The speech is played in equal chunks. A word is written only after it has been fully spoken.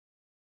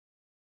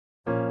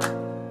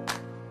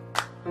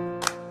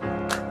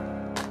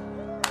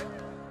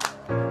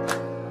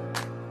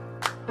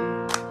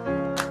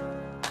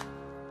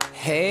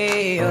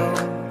Hey, oh,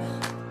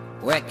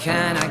 where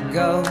can I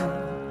go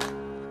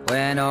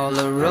when all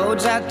the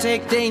roads I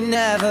take, they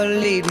never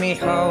lead me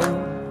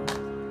home?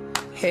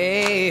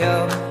 Hey,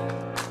 oh,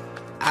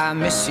 I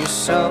miss you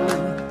so,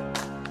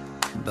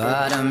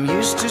 but I'm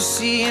used to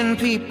seeing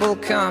people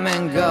come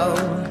and go.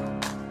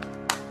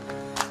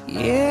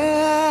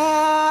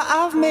 Yeah,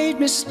 I've made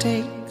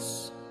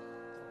mistakes.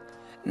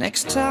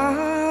 Next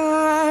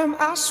time,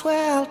 I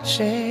swear I'll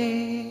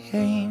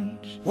change.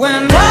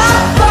 When I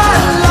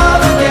find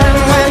love again,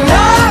 when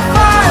I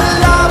find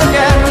love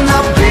again,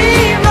 I'll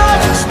be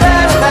much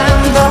better than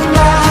the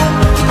man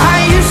I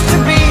used to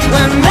be.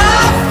 When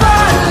I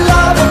find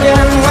love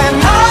again, when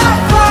I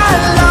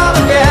find love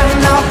again,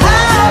 I'll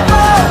have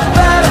a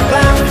better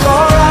plan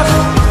for us.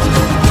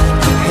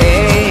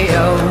 Hey,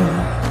 oh,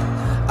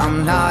 I'm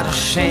not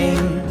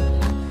ashamed,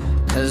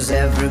 'cause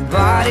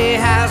everybody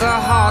has a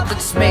heart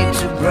that's made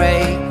to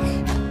break.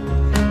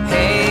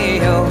 Hey,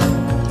 oh,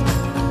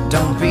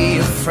 don't be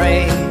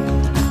afraid,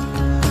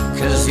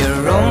 'cause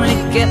you're only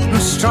getting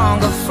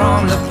stronger from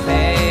the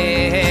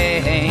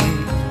pain.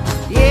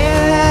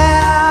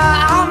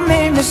 Yeah, I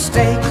made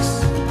mistakes.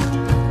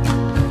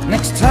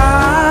 Next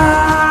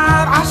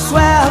time, I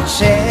swear I'll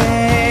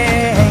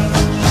change.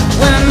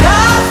 When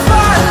I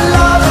find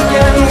love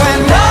again,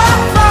 when I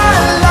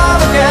find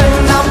love again,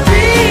 I'll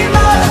be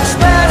much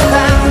better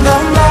than the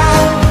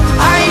man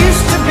I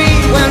used to be.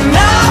 When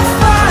I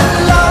find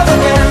love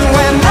again,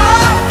 when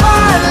I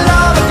find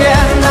love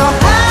again, I'll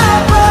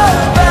have a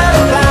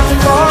better plan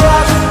for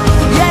us.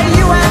 Yeah,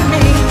 you and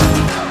me.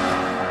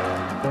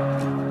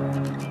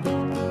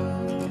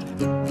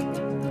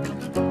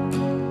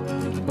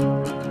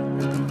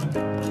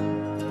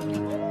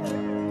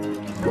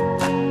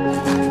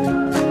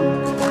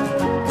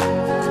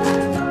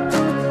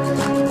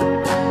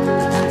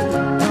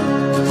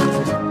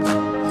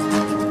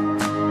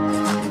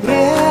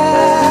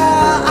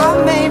 Yeah, I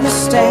made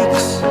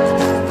mistakes.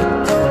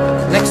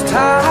 Next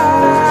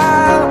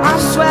time, I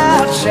swear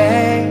I'll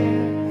change.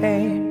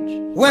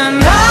 When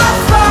I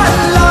find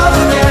love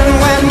again,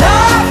 when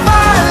I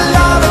find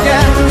love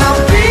again,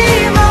 I'll be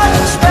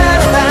much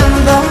better than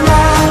the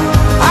man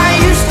I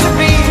used to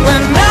be.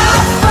 When I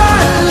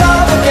find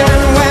love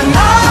again, when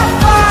I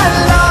find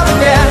love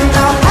again,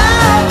 I'll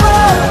have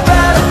a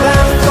better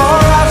plan for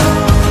us.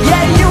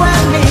 Yeah, you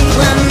and me.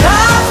 When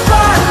I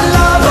find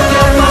love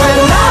again, when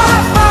I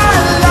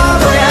find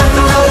love again,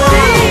 I'll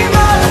be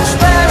much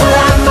better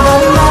than the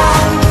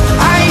man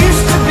I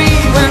used to be.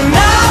 When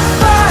I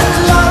find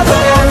love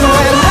again,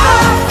 when I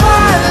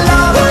find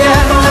love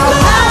again, I'll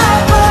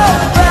have a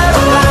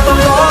better plan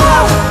for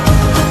us.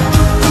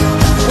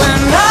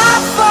 When I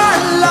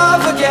find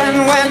love again,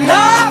 when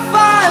I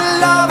find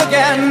love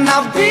again,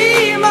 I'll be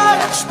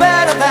much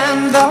better than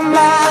the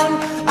man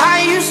I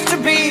used to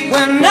be.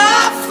 When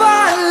I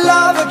find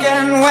love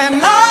again, when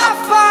I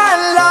find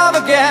love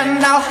again,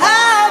 I'll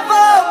have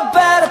a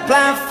better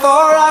plan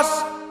for